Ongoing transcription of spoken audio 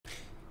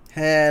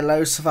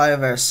Hello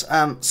survivors.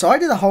 So I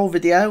did a whole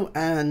video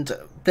and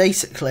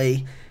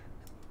basically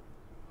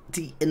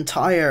the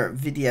entire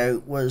video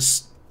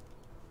was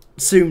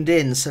zoomed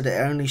in so that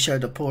it only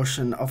showed a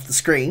portion of the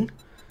screen.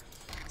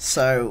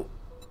 So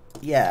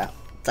yeah,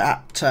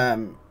 that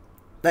kind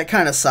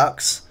of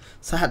sucks.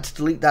 So I had to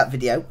delete that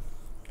video.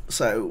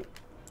 So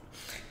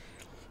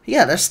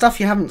yeah, there's stuff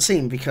you haven't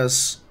seen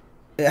because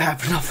it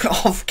happened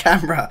off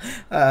camera.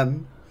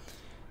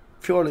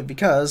 Purely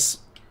because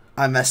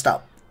I messed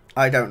up.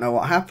 I don't know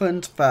what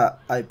happened,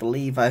 but I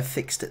believe I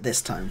fixed it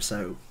this time,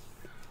 so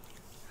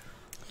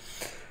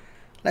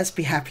let's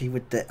be happy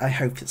with it. I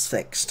hope it's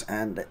fixed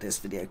and that this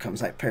video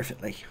comes out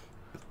perfectly,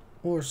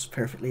 or as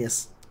perfectly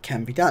as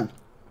can be done.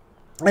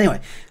 Anyway,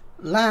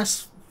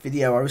 last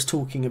video I was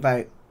talking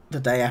about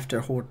the day after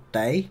Horde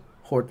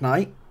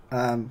Night.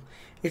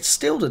 It's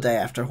still the day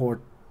after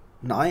Horde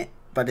Night,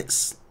 but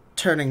it's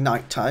turning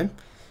nighttime,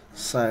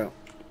 so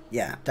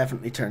yeah,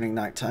 definitely turning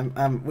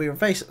nighttime. We were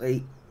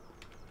basically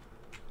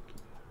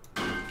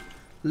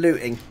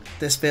looting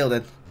this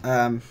building,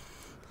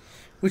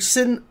 which is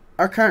in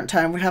our current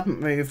town. We haven't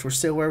moved, we're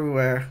still where we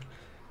were.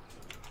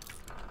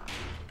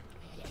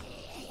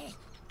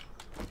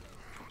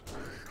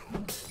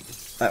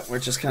 But we're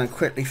just going to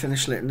quickly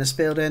finish looting this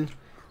building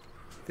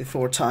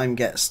before time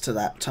gets to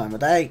that time of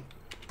day.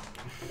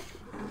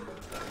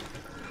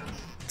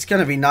 It's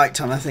going to be night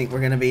time. I think we're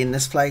going to be in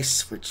this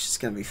place, which is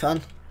going to be fun.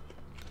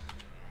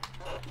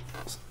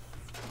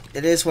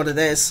 It is what it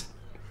is.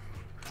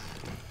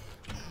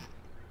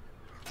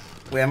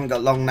 We haven't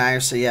got long now,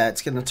 so yeah,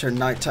 it's going to turn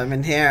nighttime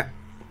in here.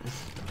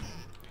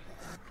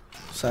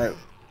 So,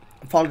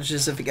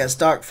 apologies if it gets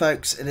dark,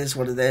 folks. It is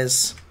what it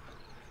is.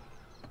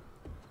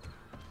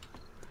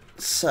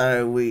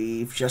 So,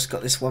 we've just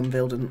got this one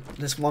building,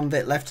 this one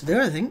bit left to do,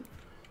 I think.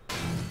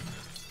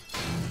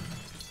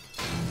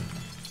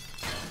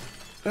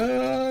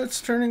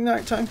 It's turning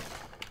nighttime.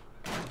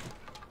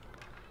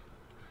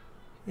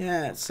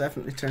 Yeah, it's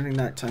definitely turning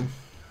nighttime.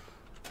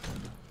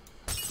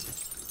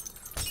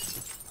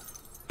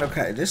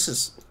 Okay, this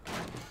is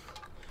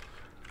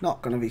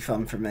not going to be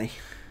fun for me.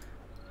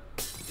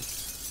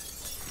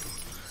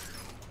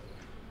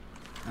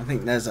 I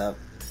think there's a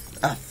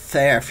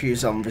fair few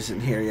zombies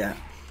in here yet.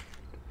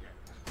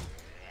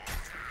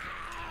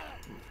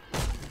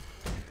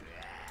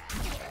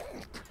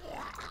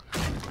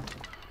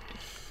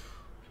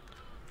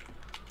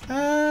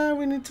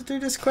 We need to do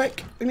this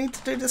quick. We need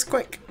to do this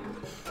quick.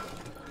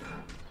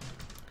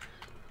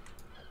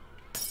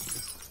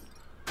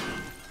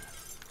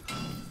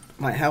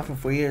 Might help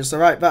if we use the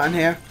right button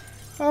here.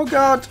 Oh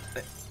god!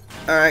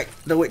 Alright,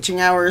 the witching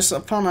hour is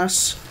upon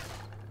us.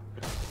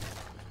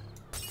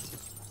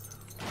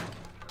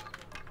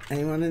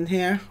 Anyone in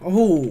here?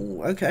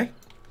 Oh, okay.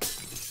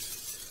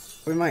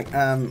 We might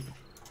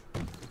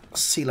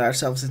seal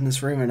ourselves in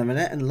this room in a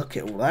minute and look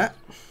at all that.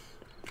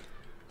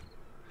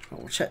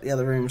 We'll check the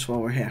other rooms while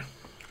we're here.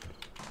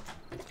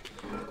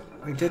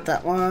 We did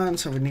that one,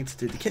 so we need to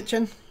do the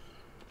kitchen.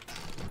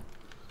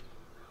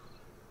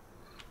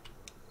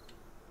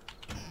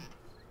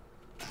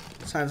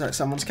 Sounds like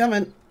someone's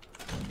coming.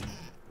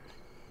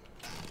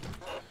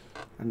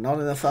 And not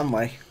in a fun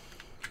way.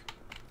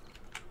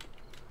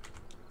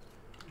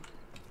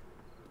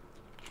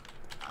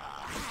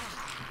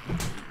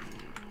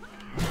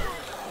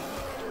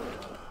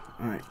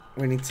 Alright,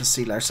 we need to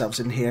seal ourselves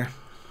in here.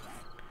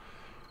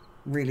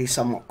 Really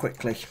somewhat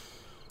quickly.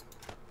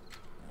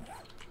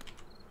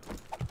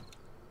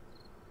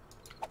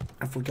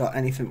 Have we got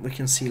anything we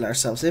can seal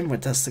ourselves in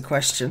with? That's the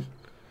question.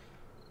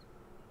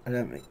 I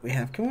don't think we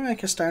have. Can we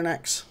make a stone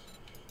axe?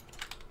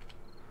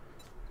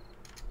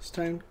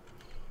 Stone?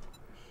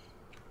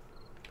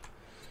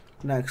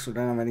 No, because we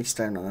don't have any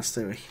stone on us,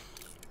 do we?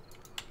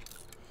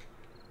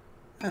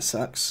 That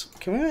sucks.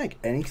 Can we make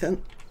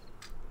anything?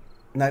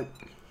 Nope.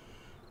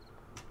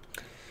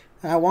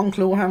 One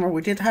claw hammer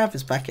we did have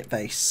is back at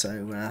base,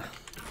 so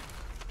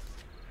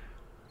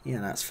yeah,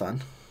 that's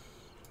fun.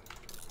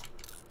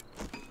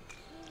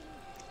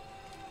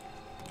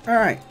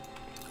 Alright.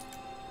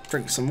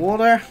 Drink some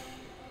water.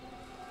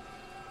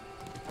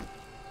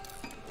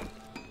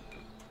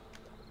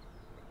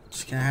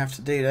 Just gonna have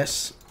to do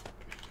this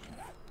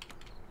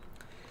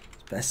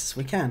as best as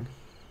we can.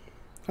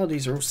 Oh,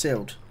 these are all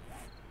sealed.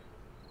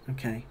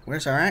 Okay,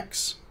 where's our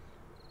axe?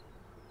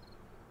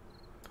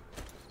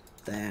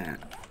 There.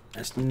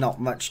 There's not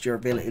much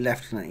durability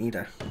left in it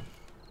either.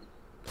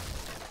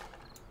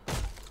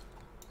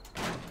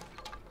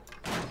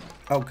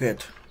 Oh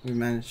good, we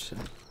managed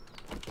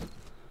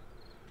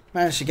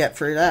to get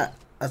through that.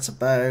 That's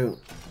about...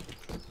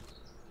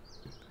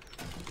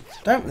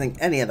 Don't think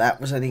any of that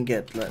was any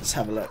good. Let's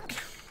have a look.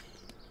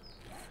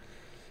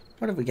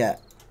 What did we get?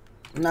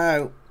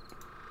 No.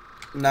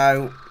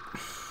 No.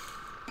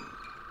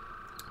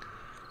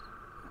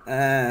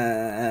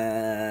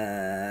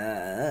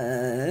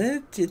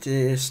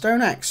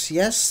 Stone axe.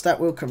 Yes, that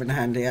will come in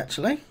handy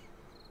actually.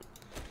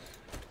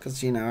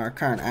 Because, you know, our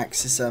current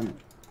axe is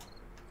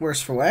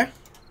worse for wear.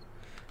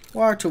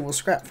 Water tool will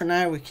scrap for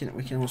now. We can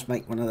always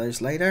make one of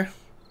those later.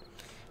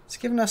 It's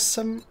given us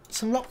some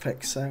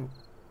lockpicks, so...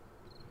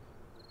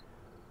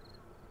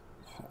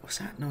 What was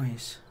that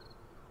noise?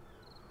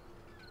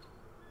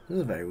 That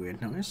was a very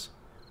weird noise.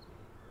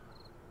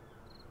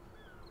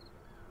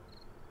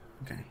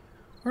 Okay,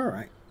 we're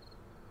alright.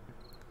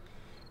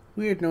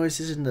 Weird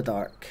noises in the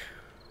dark.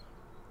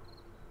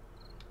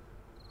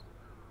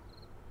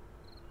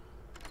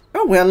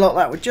 Oh, we unlocked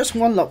that with just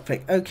one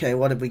lockpick. Okay,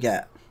 what did we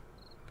get?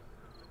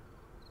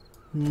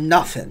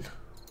 Nothing.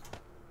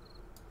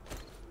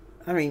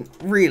 I mean,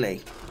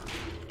 really?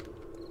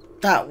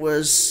 That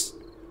was...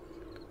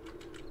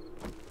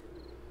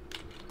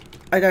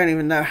 I don't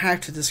even know how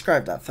to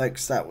describe that,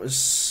 folks. That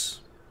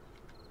was...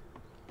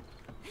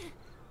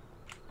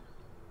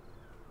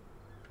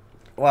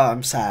 Well,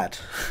 I'm sad.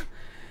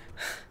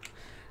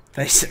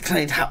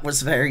 Basically, that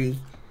was very...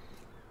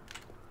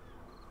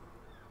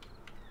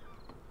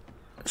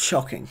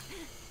 shocking.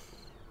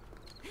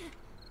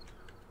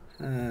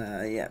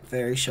 Yeah,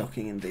 very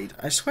shocking indeed.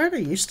 I swear there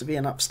used to be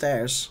an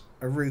upstairs,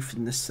 a roof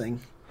in this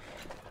thing.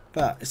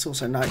 But it's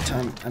also night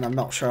time, and I'm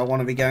not sure I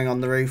want to be going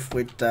on the roof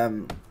with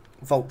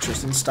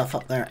vultures and stuff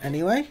up there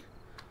anyway.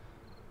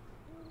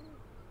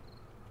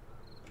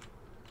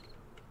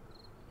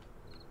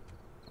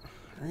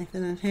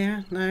 Anything in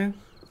here? No?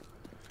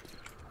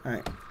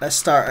 Alright, let's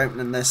start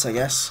opening this, I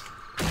guess.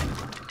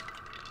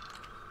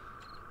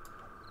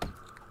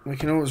 We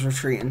can always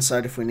retreat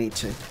inside if we need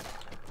to.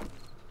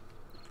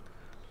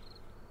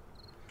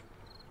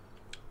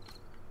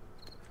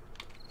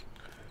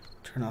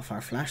 Turn off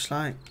our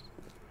flashlight.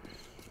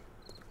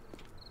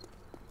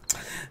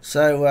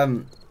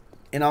 So,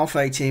 in Alpha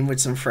 18 with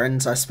some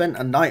friends, I spent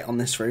a night on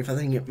this roof. I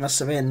think it must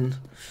have been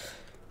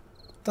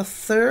the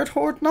third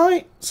horde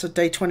night, so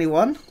day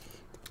 21.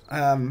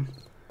 And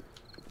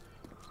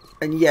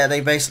yeah,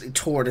 they basically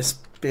tore this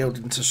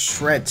building to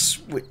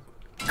shreds.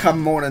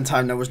 Come morning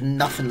time, there was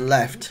nothing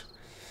left.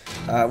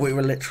 We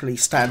were literally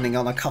standing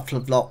on a couple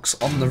of blocks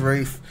on the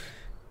roof.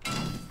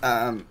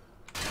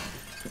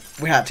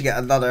 We had to get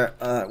another.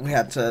 We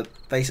had to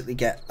basically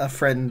get a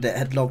friend that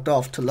had logged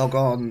off to log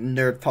on,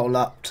 nerd pole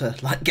up to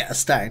like get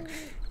us down.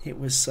 It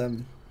was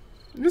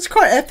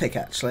quite epic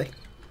actually.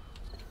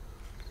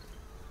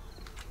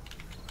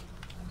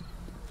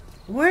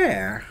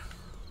 Where?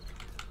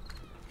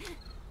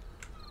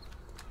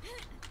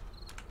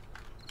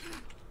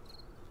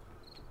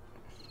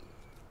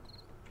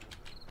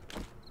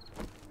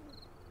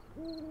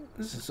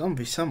 There's a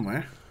zombie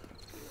somewhere.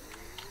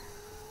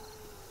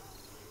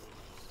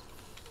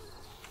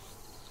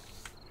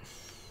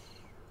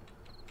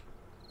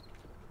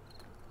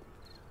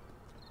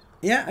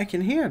 Yeah, I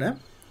can hear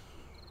them.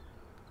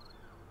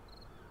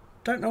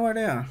 Don't know where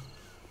they are.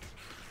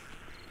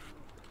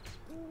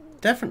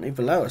 Definitely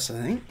below us,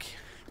 I think.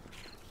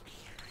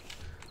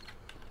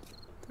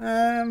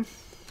 I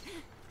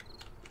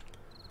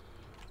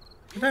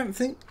don't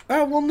think...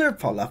 Oh, we'll nerd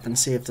pole up and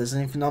see if there's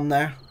anything on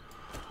there.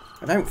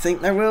 I don't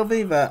think there will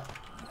be, but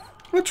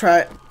we'll try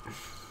it.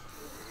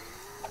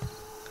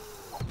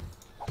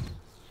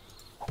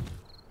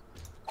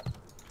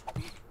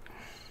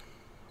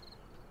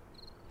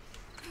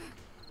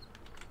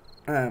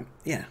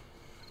 Yeah.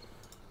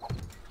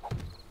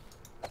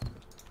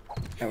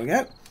 There we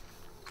go.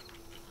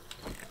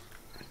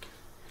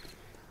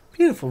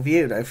 Beautiful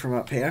view though from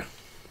up here.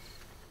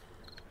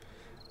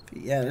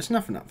 But yeah, there's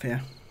nothing up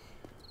here.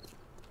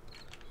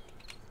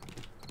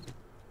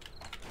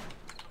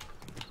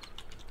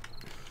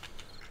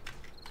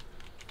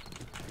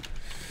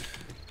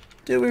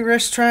 Do we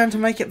risk trying to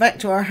make it back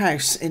to our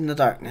house in the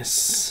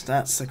darkness?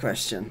 That's the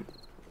question.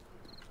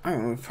 I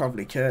mean, we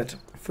probably could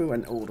if we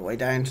went all the way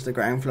down to the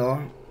ground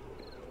floor.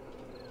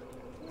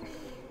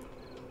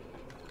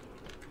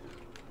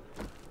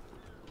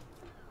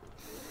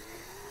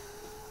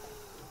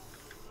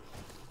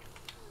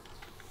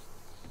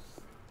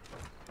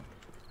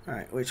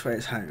 Alright, which way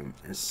is home?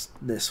 It's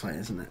this way,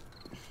 isn't it?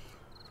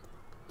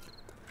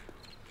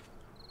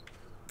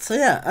 So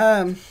yeah,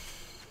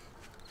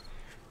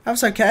 that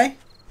was okay.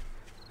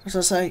 As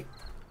I say,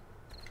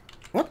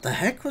 what the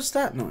heck was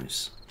that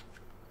noise?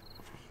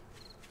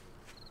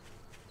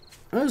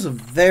 That was a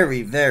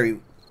very, very...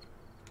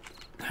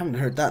 I haven't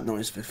heard that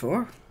noise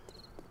before.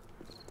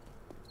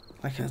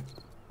 Like a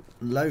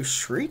low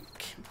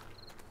shriek.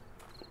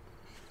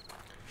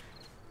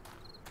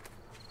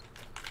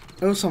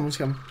 Oh, someone's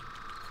coming.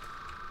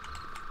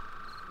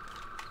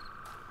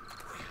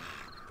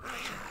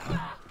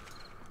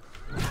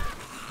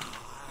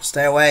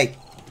 Stay away.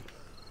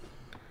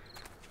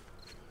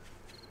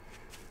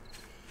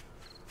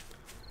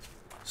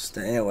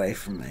 Stay away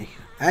from me.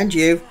 And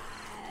you.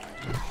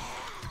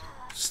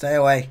 Stay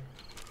away.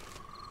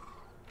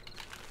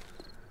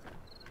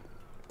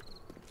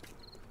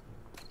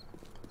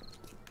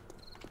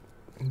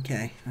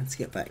 Okay, let's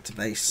get back to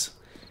base.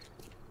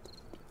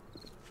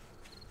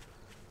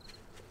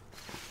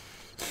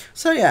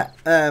 So yeah,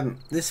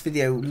 this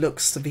video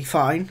looks to be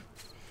fine.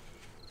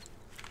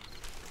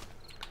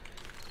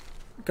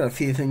 Got a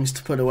few things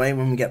to put away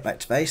when we get back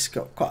to base.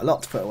 Got quite a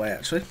lot to put away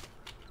actually.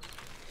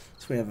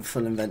 So we have a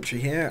full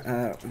inventory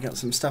here. We got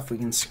some stuff we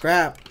can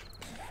scrap.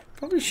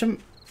 Probably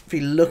shouldn't be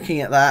looking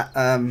at that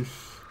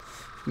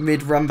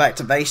mid-run back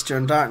to base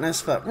during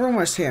darkness, but we're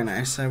almost here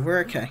now, so we're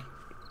okay.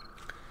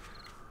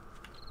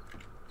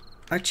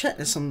 I checked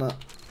this on the...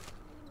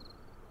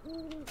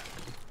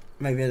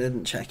 Maybe I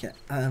didn't check it.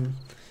 I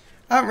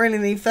don't really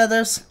need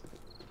feathers.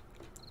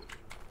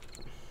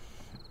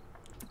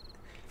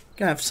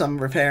 Gonna have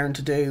some repairing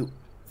to do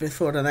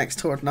before the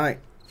next horde night.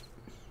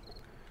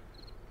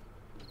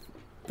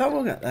 But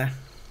we'll get there.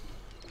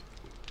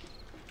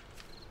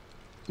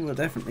 We'll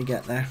definitely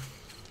get there.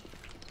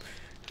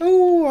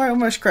 Oh, I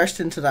almost crashed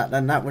into that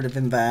then. That would have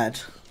been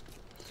bad.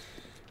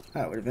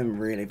 That would have been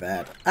really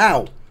bad.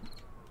 Ow!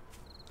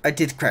 I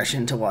did crash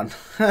into one.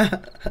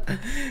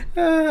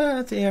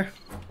 Oh dear.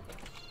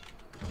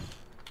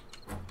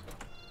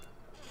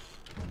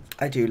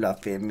 I do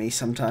love being me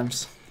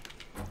sometimes.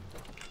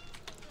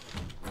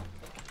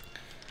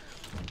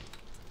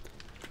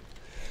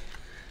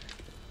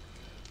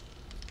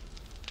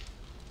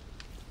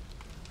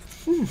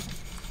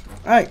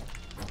 Right.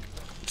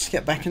 Let's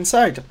get back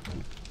inside.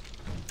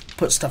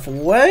 Put stuff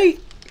away.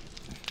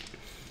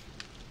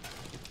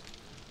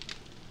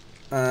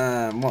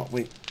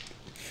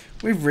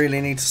 We really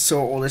need to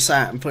sort all this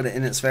out and put it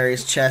in its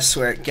various chests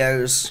where it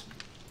goes.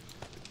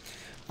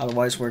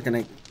 Otherwise we're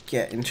going to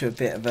get into a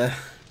bit of a...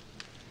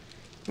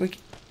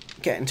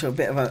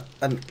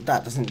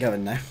 that doesn't go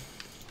in there.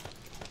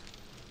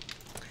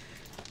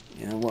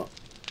 You know what?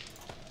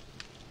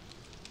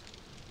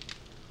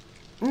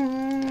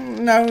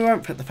 No, we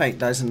won't put the paint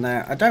dyes in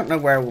there. I don't know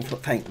where we'll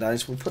put paint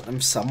dyes. We'll put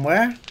them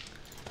somewhere.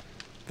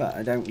 But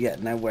I don't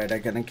yet know where they're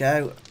going to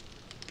go.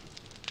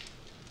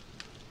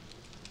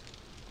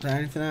 Is there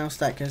anything else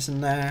that goes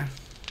in there?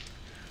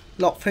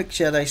 Lockpicks,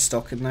 yeah, they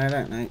stock in there,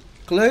 don't they?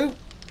 Glue.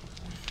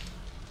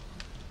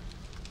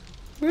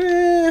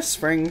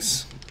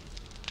 Springs.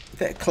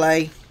 Bit of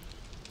clay.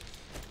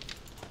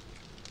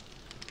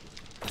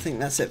 I think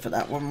that's it for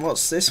that one.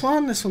 What's this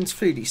one? This one's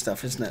foodie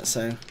stuff, isn't it?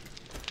 So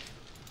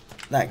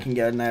that can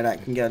go in there,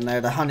 that can go in there.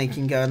 The honey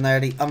can go in there.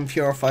 The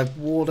unpurified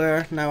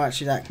water. No,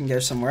 actually that can go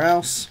somewhere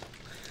else.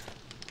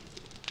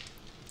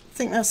 I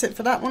think that's it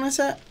for that one, is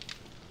it?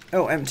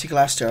 Oh, empty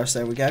glass jars.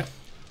 There we go.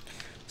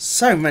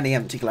 So many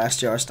empty glass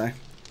jars now.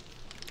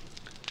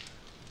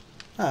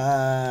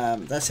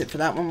 That's it for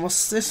that one.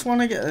 What's this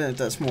one again?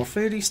 That's more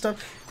foodie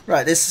stuff.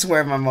 Right, this is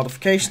where my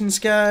modifications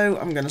go.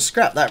 I'm going to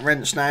scrap that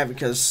wrench now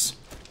because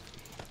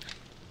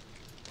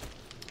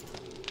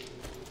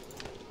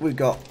we've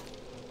got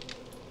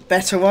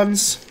better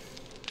ones.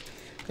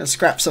 Going to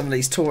scrap some of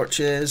these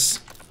torches.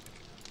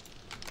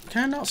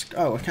 Can I not?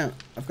 Oh, I can't.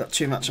 I've got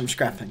too much I'm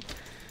scrapping.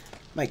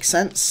 Makes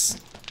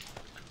sense.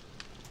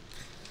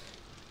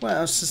 What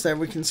else is there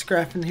we can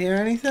scrap in here?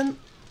 Anything?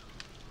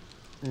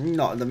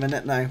 Not at the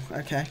minute, no.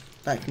 Okay,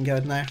 that can go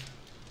in there.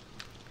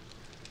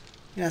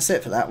 Yeah, that's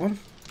it for that one.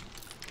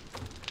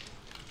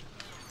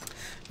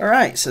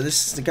 Alright, so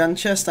this is the gun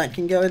chest. That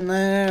can go in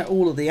there.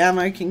 All of the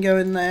ammo can go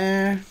in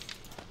there.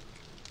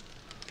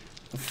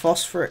 The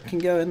phosphorus can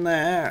go in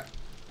there.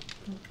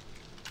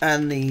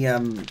 And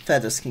the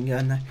feathers can go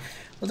in there.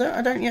 Although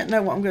I don't yet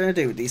know what I'm going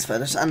to do with these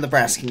feathers. And the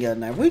brass can go in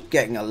there. We're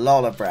getting a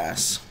lot of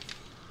brass.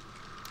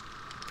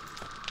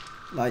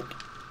 Like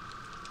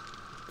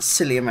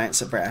silly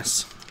amounts of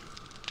brass.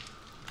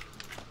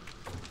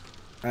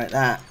 Right,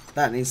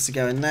 that needs to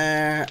go in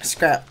there.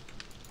 Scrap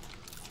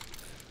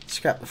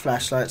the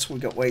flashlights. We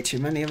got way too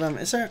many of them.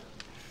 Is there?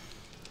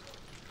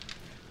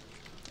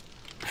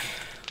 I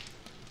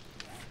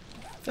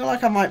feel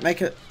like I might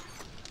make it.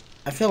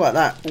 I feel like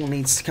that all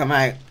needs to come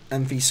out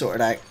and be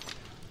sorted out.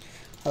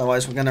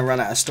 Otherwise, we're going to run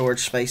out of storage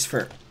space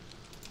for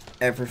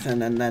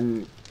everything, and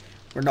then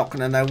we're not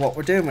going to know what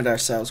we're doing with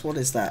ourselves. What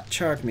is that?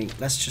 Charred meat.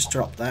 Let's just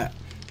drop that.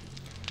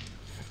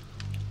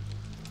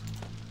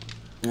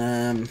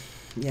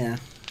 Yeah.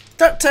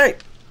 Duct tape!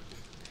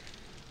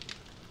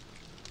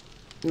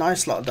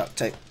 Nice lot of duct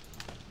tape.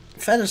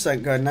 Feathers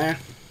don't go in there.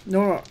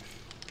 Nor...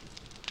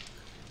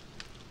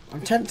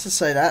 I'm tempted to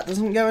say that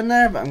doesn't go in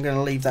there, but I'm going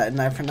to leave that in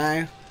there for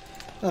now.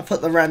 I'll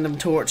put the random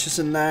torches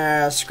in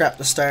there. Scrap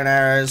the stone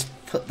arrows.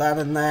 Put that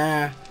in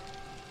there.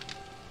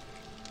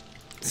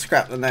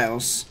 Scrap the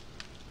nails.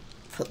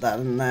 Put that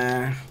in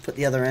there. Put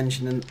the other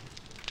engine in.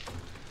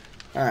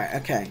 Alright,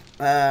 okay.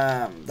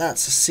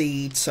 That's a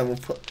seed, so we'll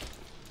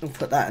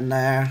put that in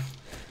there.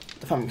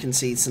 The pumpkin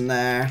seeds in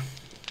there.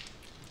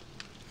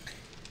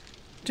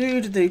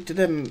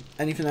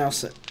 Anything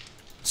else that...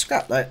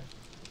 Scrap that.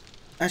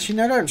 Actually,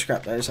 no, don't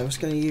scrap those. I was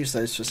going to use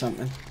those for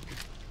something.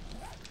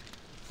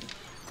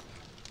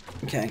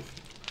 Okay.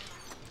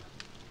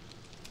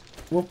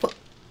 We'll put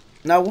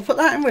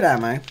that in with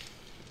ammo.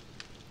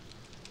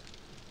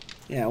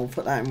 Yeah, we'll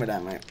put that in with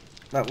ammo.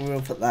 But we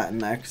will put that in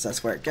there because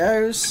that's where it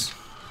goes.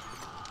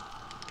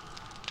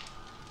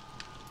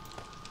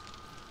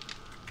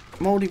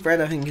 Mouldy bread,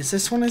 I think, is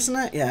this one, isn't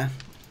it? Yeah.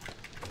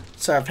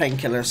 So our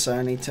painkillers, so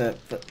I need to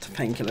put the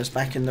painkillers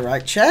back in the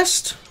right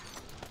chest.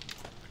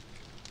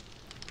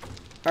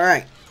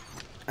 Alright.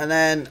 And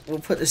then we'll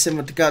put this in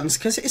with the guns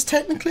because it is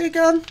technically a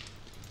gun.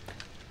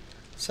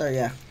 So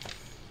yeah.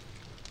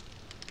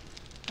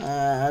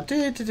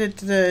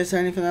 Is there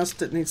anything else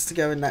that needs to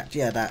go in that?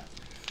 Yeah, that.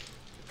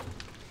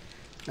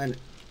 Then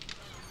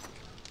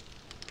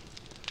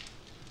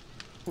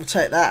we'll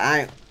take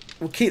that out.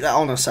 We'll keep that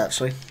on us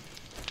actually.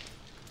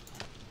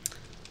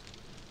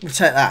 We'll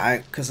take that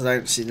out because I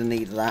don't see the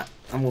need of that,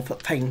 and we'll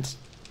put paint.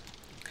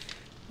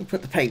 We'll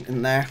put the paint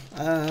in there.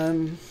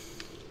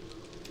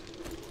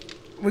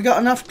 We got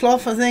enough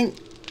cloth, I think.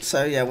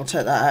 So yeah, we'll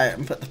take that out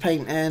and put the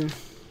paint in.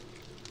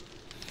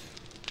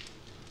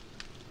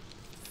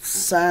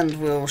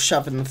 Sand we'll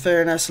shove in the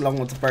furnace along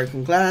with the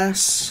broken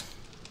glass.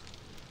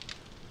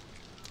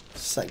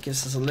 So that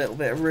gives us a little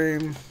bit of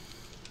room.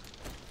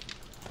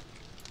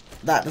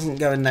 That doesn't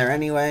go in there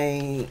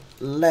anyway.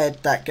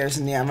 Lead, that goes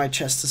in the ammo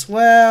chest as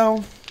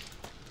well.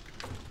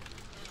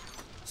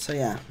 So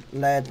yeah,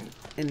 lead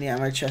in the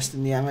ammo chest,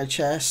 in the ammo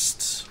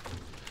chest.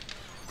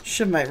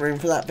 Should make room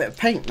for that bit of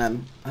paint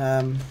then.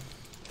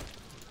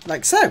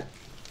 Like so.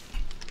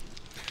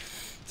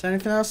 Is there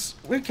anything else?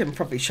 We can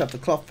probably shove the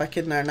cloth back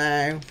in there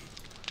now.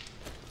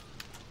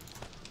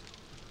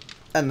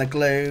 And the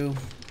glue.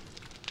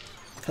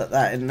 Put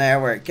that in there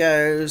where it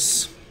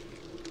goes.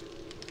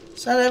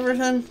 Is that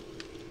everything?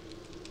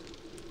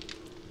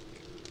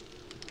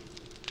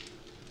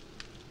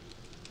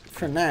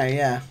 For now,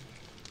 yeah.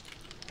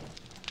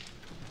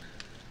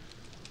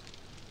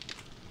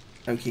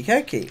 Okie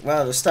dokie.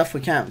 Well, the stuff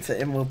we can't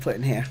fit in, we'll put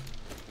in here.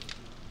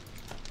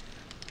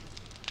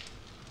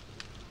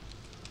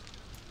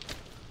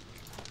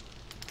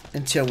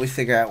 Until we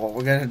figure out what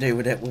we're going to do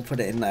with it, we'll put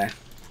it in there.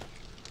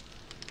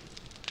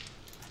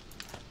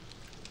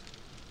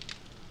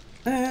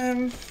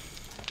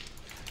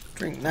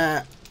 Drink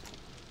that.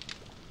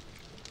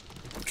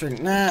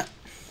 Drink that.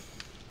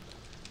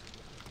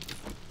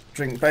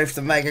 Drink both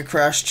the Mega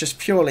Crush just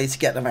purely to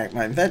get them out of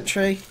my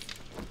inventory.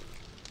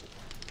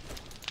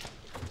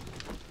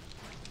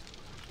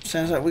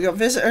 Sounds like we got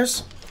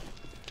visitors.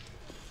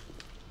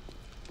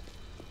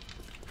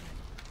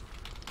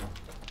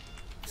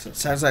 So it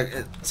sounds like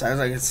it's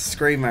a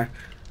screamer.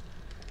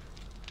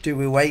 Do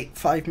we wait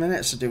 5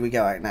 minutes or do we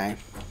go out now?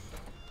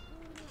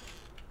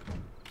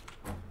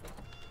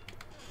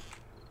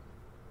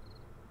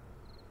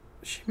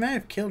 She may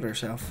have killed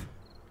herself.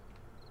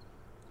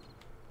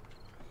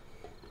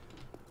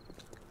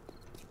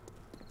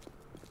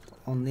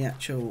 On the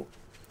actual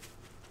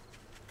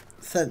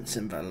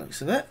fencing by the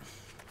looks of it.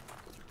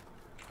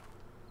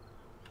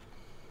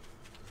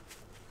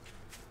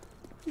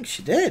 I think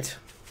she did.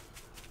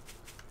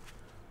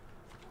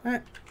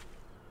 Right.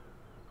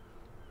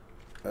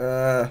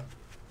 That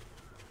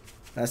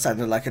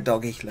sounded like a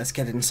doggy. Let's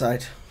get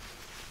inside.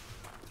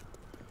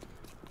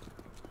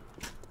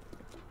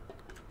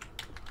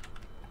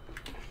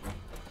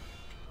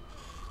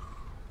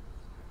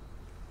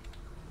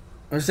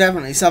 There's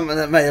definitely something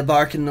that made a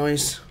barking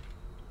noise.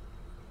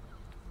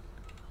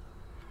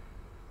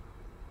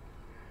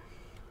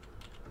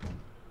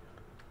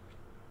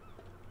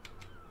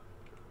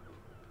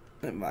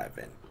 It might have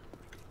been.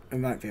 It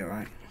might be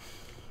alright.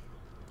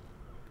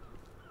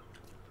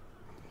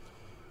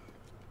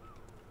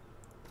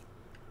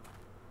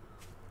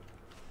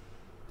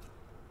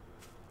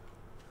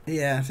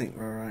 Yeah, I think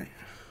we're alright.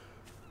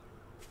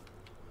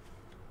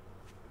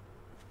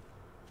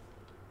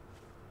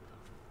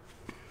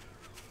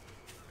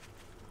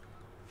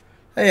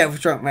 Oh yeah,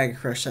 we've drunk Mega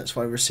Crush, that's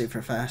why we're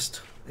super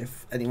fast,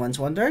 if anyone's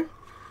wondering.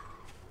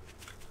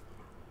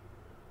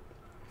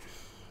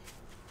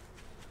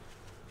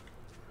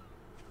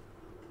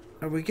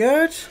 Are we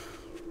good?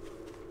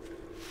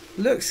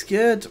 Looks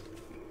good,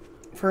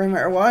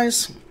 perimeter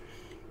wise.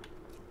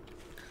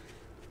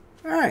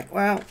 Alright,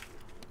 well,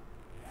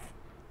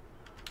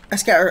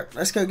 let's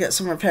go get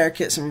some repair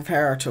kits and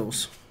repair our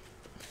tools.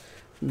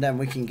 And then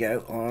we can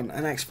go on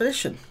an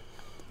expedition.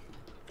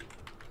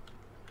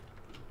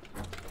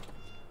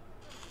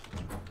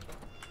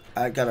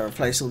 I gotta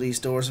replace all these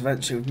doors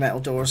eventually with metal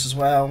doors as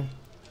well.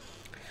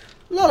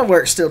 A lot of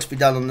work still to be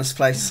done on this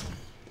place.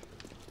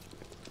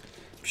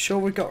 I'm sure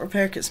we've got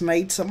repair kits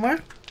made somewhere.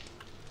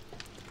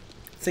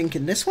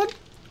 Thinking this one.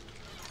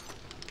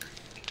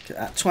 Look at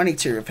that,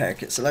 22 repair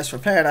kits. So let's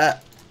repair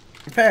that.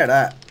 Repair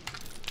that.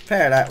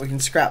 Repair that. We can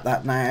scrap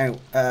that now.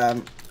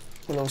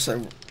 We'll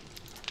also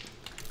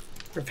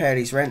repair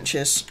these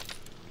wrenches.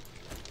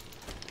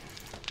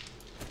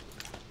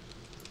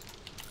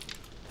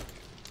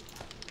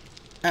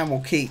 And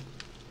we'll keep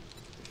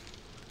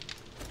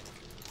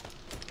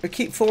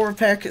 4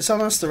 repair kits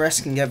on us, the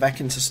rest can go back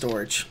into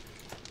storage.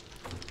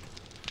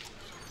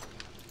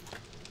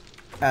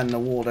 And the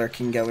water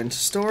can go into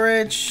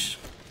storage.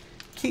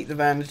 Keep the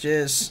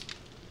bandages.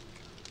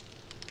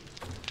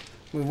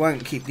 We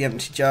won't keep the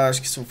empty jars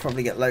because we'll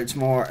probably get loads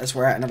more as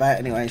we're out and about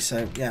anyway,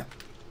 so yeah.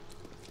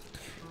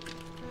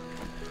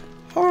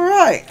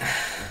 Alright.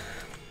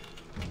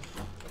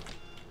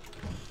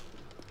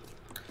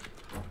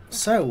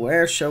 So,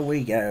 where shall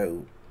we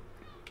go?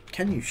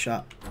 Can you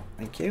shut?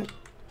 Thank you.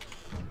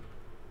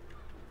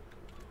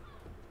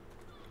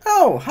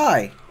 Oh,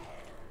 hi.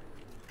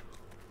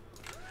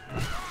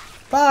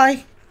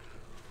 Bye.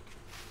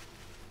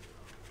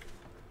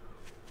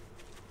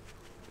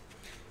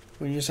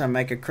 We use our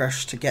Mega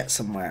Crush to get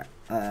somewhere.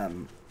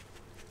 The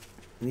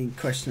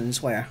question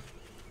is where.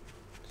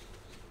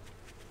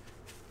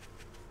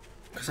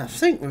 Because I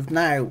think we've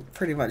now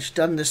pretty much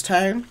done this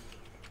town.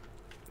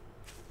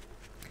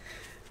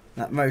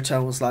 That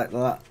motel was like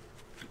that.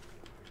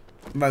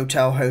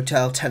 Motel,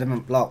 hotel,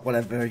 tenement block,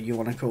 whatever you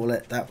want to call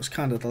it. That was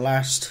kind of the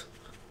last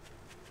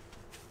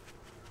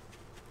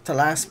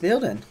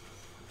building.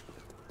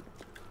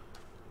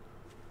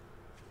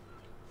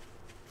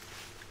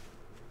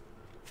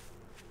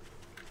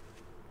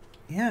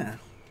 Yeah.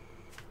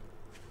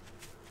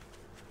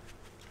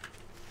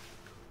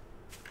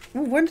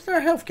 Well, when did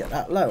our health get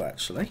that low,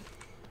 actually?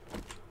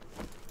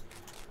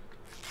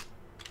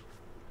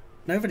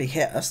 Nobody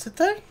hit us, did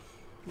they?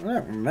 I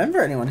don't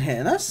remember anyone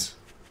hitting us.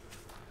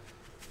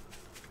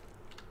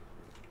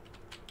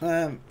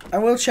 I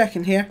will check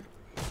in here.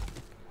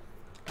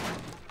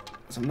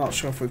 Because I'm not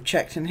sure if we've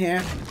checked in here.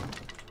 I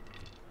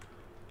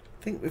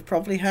think we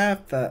probably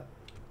have, but...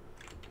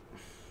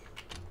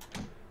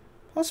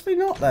 possibly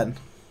not then.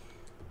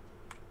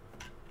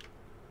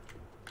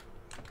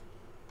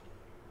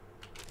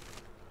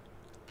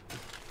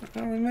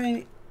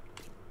 Well,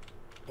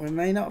 we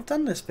may not have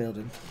done this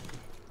building.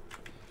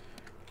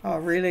 Oh,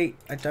 really?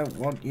 I don't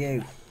want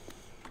you.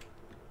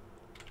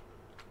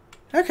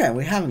 Okay,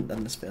 we haven't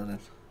done this building.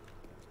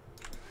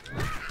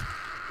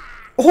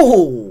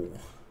 Oh!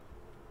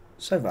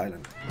 So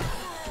violent.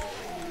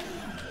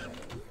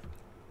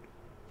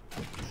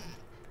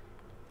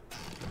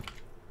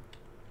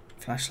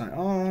 Flashlight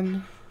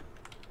on.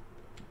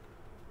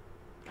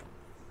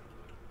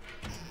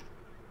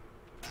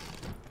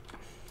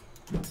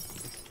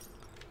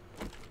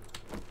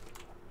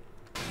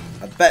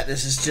 I bet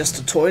this is just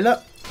a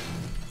toilet.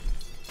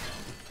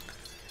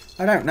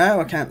 I don't know,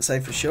 I can't say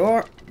for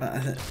sure,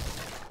 but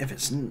if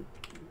it's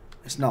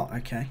not,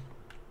 okay.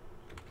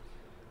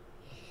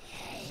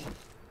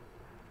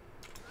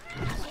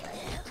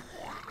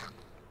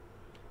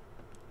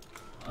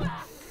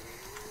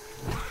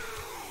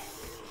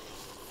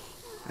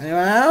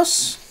 Anyone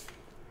else?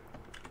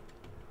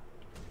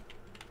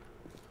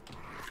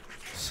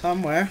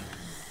 Somewhere.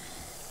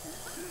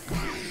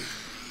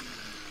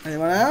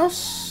 Anyone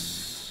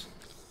else?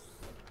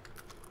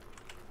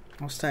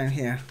 What's down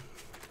here?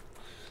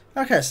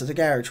 Okay, so the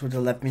garage would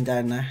have led me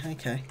down there.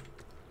 Okay.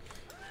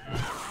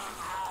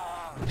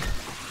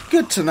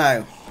 Good to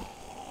know.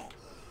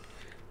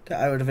 That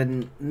I would have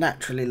been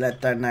naturally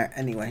led down there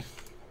anyway.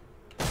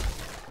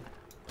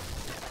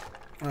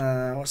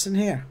 What's in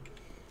here?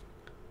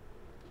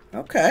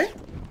 Okay.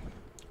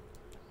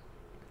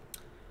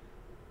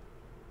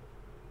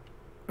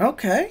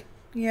 Okay.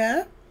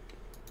 Yeah.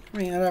 I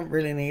mean, I don't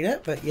really need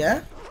it, but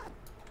yeah.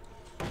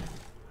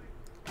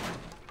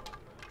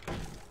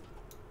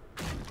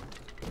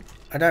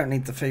 I don't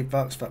need the food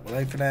box, but we'll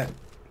open it.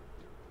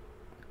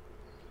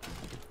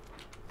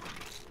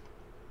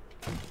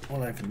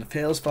 We'll open the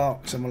pills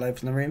box and we'll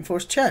open the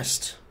reinforced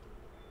chest.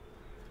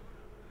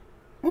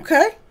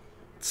 Okay.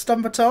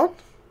 Stun baton.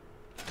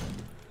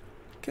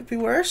 Could be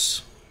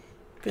worse.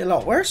 Be a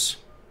lot worse.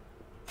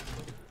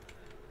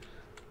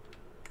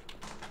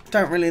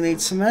 Don't really need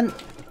cement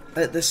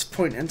at this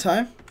point in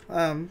time.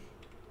 Yeah,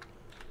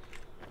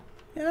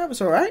 that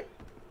was alright.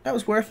 That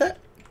was worth it.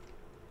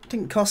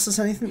 Didn't cost us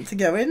anything to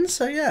go in,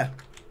 so yeah.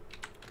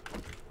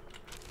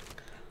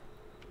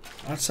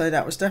 I'd say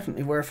that was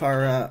definitely worth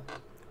our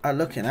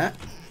looking at.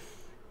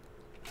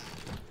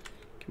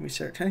 Can we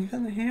search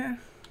anything in here?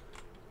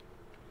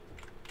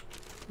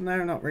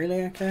 No, not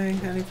really. Okay,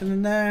 anything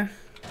in there?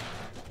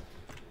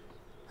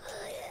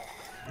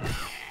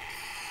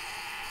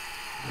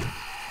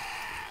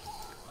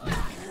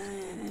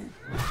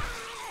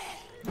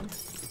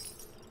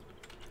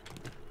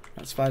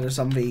 That spider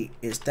zombie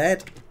is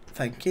dead.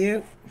 Thank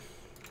you.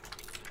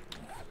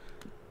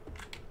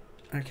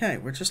 Okay,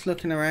 we're just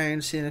looking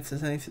around, seeing if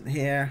there's anything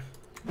here.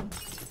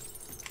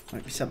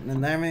 Might be something in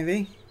there,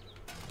 maybe.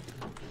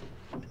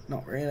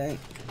 Not really.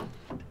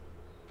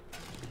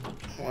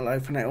 We'll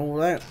open it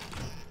all out.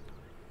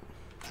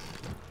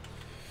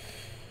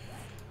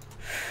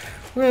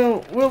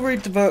 We'll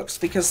read the books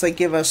because they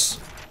give us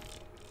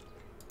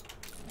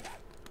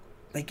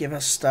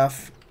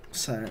stuff.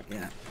 So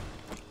yeah.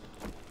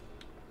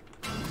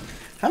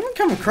 Haven't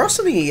come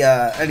across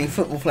any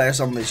football player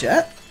zombies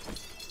yet.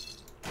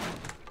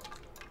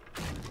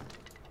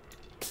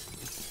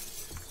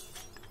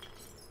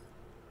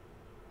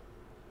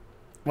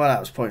 Well,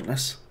 that was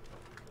pointless.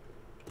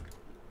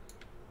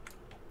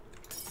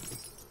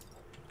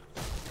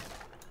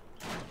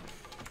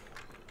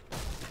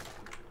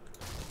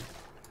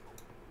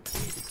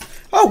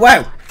 Oh,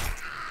 wow!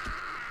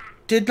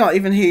 Did not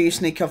even hear you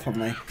sneak up on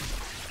me.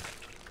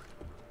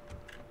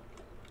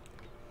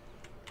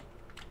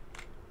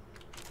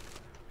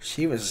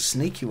 She was a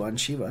sneaky one,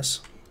 she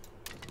was.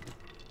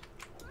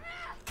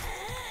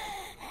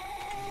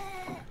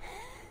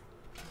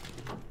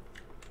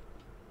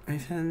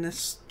 Anything in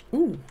this?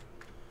 Ooh.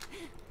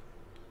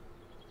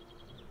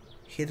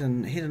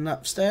 Hidden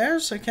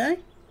upstairs, okay.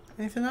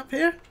 Anything up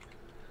here?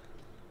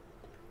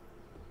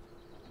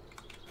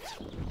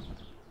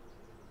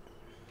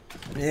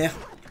 Yeah.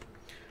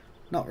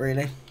 Not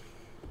really.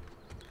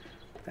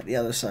 At the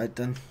other side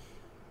then.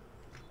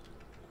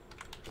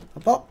 A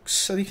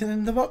box? Anything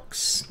in the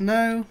box?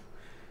 No.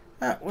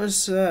 That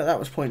was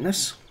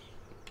pointless.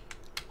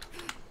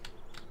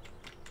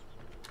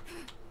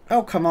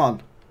 Oh, come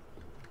on.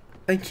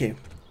 Thank you.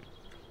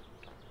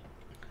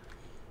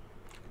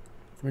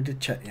 We did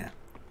check, yeah.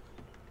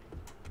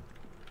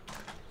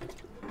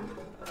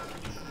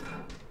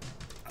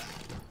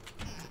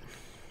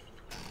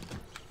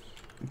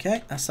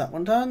 Okay, that's that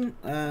one done.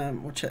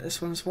 We'll check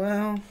this one as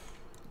well.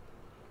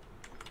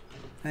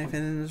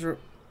 Anything in this room?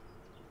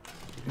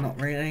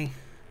 Not really.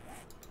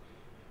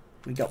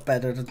 We got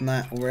better than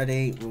that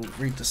already. We'll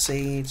read the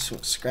seeds.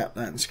 We'll scrap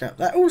that and scrap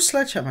that. Oh,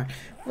 sledgehammer.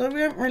 Well,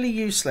 we don't really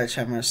use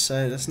sledgehammers,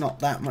 so there's not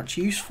that much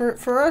use for it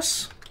for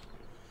us.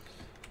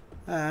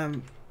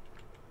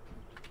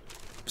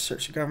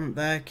 Search the government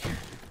bag.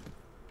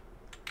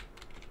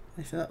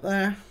 Anything up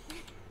there?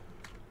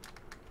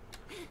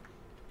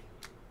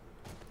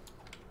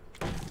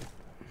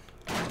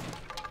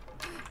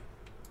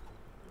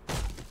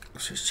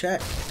 Let's just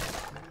check.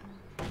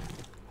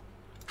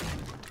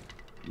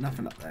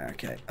 Nothing up there.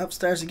 Okay,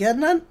 upstairs again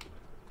then.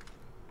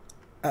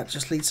 That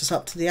just leads us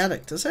up to the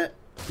attic, does it?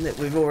 That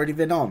we've already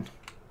been on.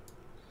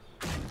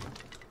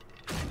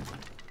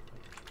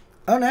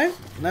 Oh no,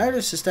 no,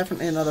 this is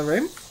definitely another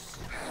room.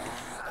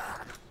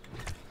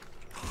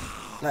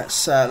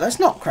 Let's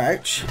not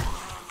crouch.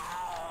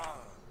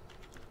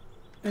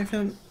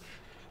 Anything?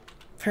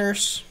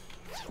 Pierce.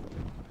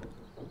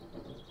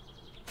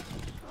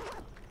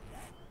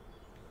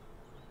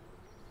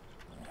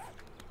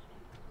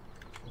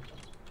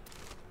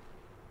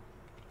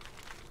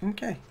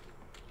 Okay.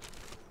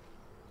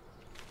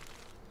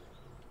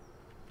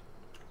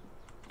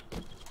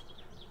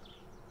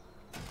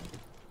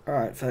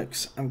 Alright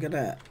folks, I'm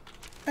gonna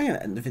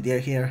end the video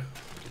here.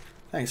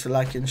 Thanks for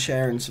liking,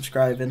 sharing,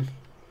 subscribing.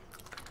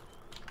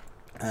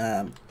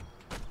 And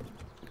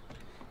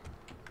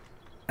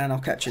I'll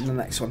catch you in the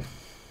next one.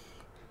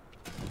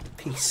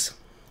 Peace.